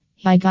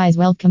Hi guys,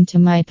 welcome to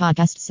my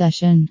podcast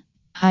session.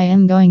 I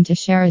am going to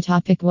share a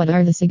topic: what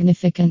are the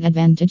significant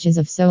advantages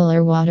of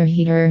solar water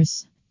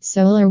heaters?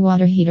 Solar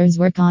water heaters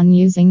work on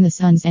using the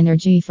sun's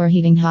energy for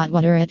heating hot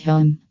water at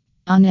home.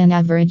 On an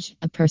average,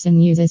 a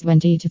person uses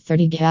 20 to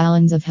 30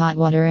 gallons of hot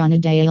water on a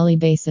daily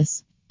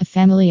basis. A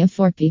family of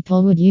 4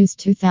 people would use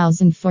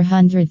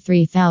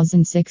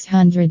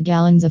 3,600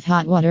 gallons of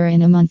hot water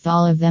in a month.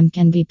 All of them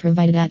can be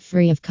provided at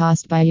free of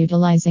cost by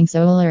utilizing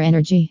solar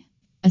energy.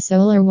 A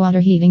solar water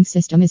heating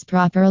system is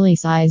properly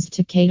sized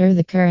to cater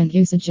the current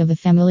usage of a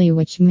family,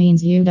 which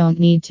means you don't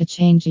need to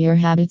change your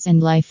habits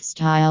and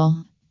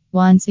lifestyle.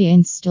 Once the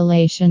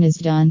installation is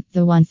done,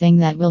 the one thing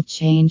that will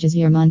change is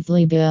your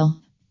monthly bill.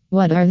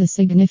 What are the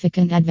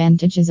significant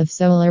advantages of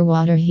solar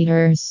water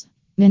heaters?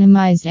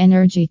 Minimized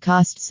energy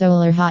cost.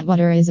 Solar hot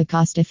water is a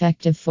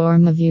cost-effective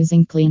form of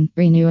using clean,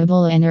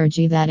 renewable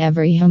energy that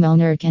every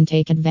homeowner can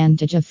take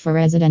advantage of for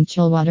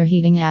residential water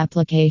heating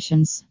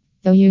applications.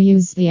 Though you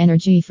use the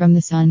energy from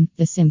the sun,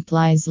 this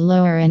implies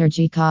lower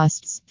energy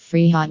costs,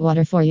 free hot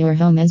water for your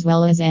home, as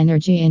well as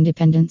energy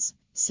independence.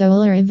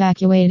 Solar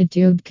evacuated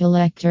tube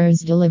collectors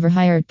deliver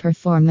higher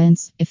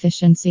performance,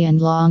 efficiency, and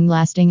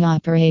long-lasting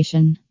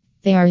operation.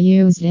 They are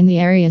used in the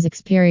areas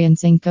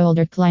experiencing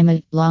colder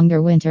climate,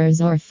 longer winters,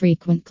 or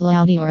frequent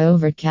cloudy or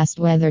overcast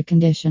weather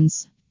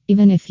conditions.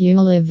 Even if you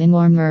live in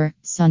warmer,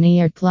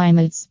 sunnier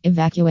climates,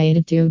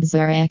 evacuated tubes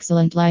are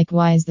excellent.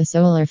 Likewise, the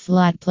solar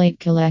flat plate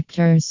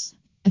collectors.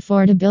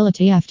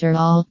 Affordability. After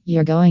all,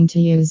 you're going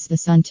to use the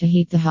sun to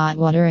heat the hot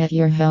water at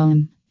your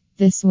home.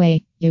 This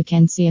way, you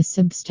can see a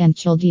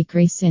substantial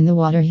decrease in the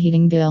water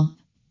heating bill.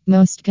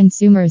 Most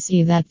consumers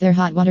see that their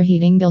hot water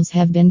heating bills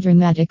have been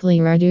dramatically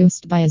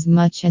reduced by as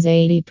much as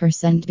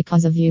 80%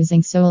 because of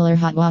using solar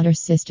hot water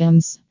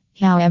systems.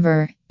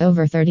 However,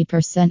 over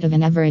 30% of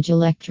an average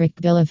electric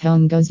bill of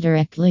home goes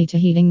directly to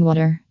heating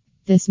water.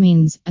 This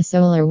means a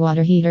solar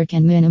water heater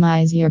can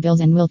minimize your bills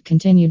and will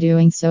continue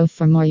doing so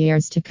for more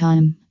years to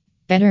come.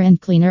 Better and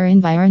cleaner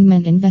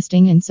environment.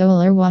 Investing in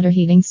solar water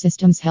heating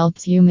systems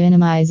helps you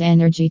minimize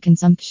energy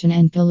consumption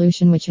and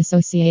pollution which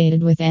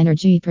associated with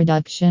energy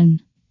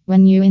production.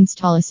 When you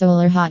install a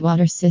solar hot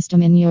water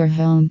system in your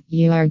home,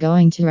 you are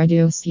going to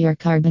reduce your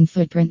carbon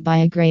footprint by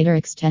a greater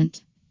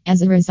extent.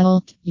 As a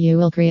result, you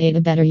will create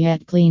a better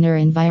yet cleaner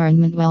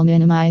environment while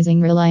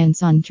minimizing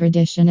reliance on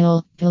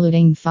traditional,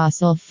 polluting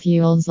fossil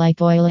fuels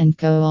like oil and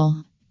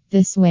coal.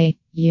 This way,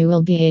 you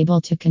will be able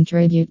to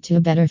contribute to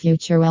a better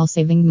future while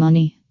saving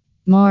money.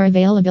 More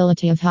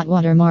availability of hot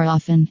water more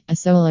often. A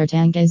solar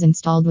tank is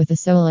installed with a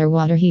solar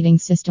water heating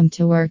system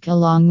to work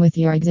along with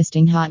your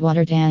existing hot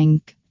water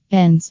tank.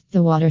 Hence,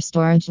 the water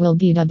storage will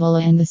be double,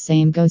 and the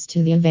same goes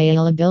to the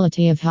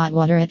availability of hot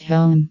water at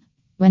home.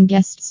 When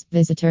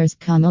visitors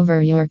come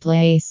over your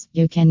place,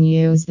 you can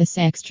use this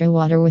extra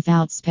water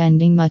without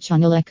spending much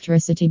on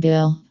electricity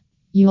bill.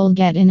 You'll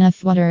get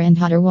enough water and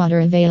hotter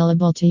water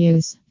available to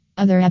use.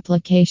 Other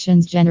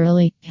applications.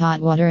 Generally, hot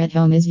water at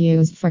home is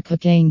used for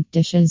cooking,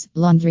 dishes,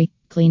 laundry,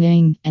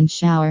 cleaning, and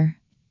shower.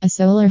 A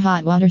solar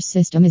hot water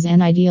system is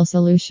an ideal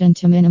solution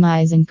to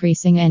minimize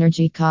increasing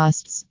energy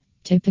costs.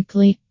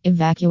 Typically,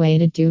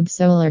 evacuated tube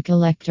solar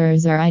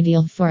collectors are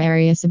ideal for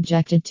areas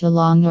subjected to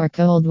long or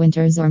cold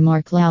winters or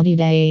more cloudy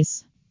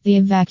days. The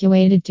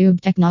evacuated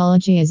tube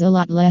technology is a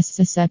lot less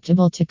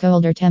susceptible to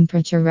colder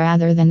temperature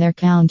rather than their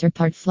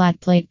counterpart flat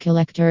plate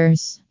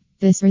collectors.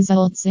 This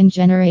results in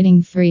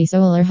generating free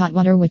solar hot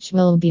water which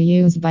will be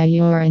used by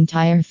your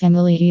entire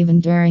family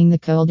even during the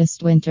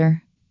coldest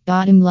winter.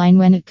 Bottom line: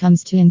 when it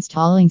comes to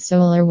installing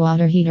solar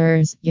water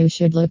heaters, you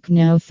should look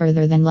no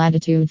further than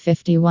Latitude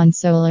 51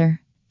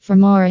 Solar. For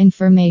more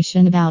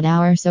information about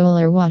our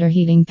solar water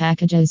heating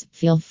packages,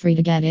 feel free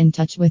to get in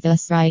touch with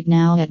us right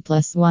now at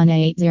 +1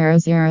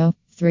 800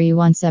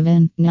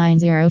 317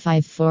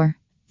 9054.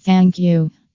 Thank you.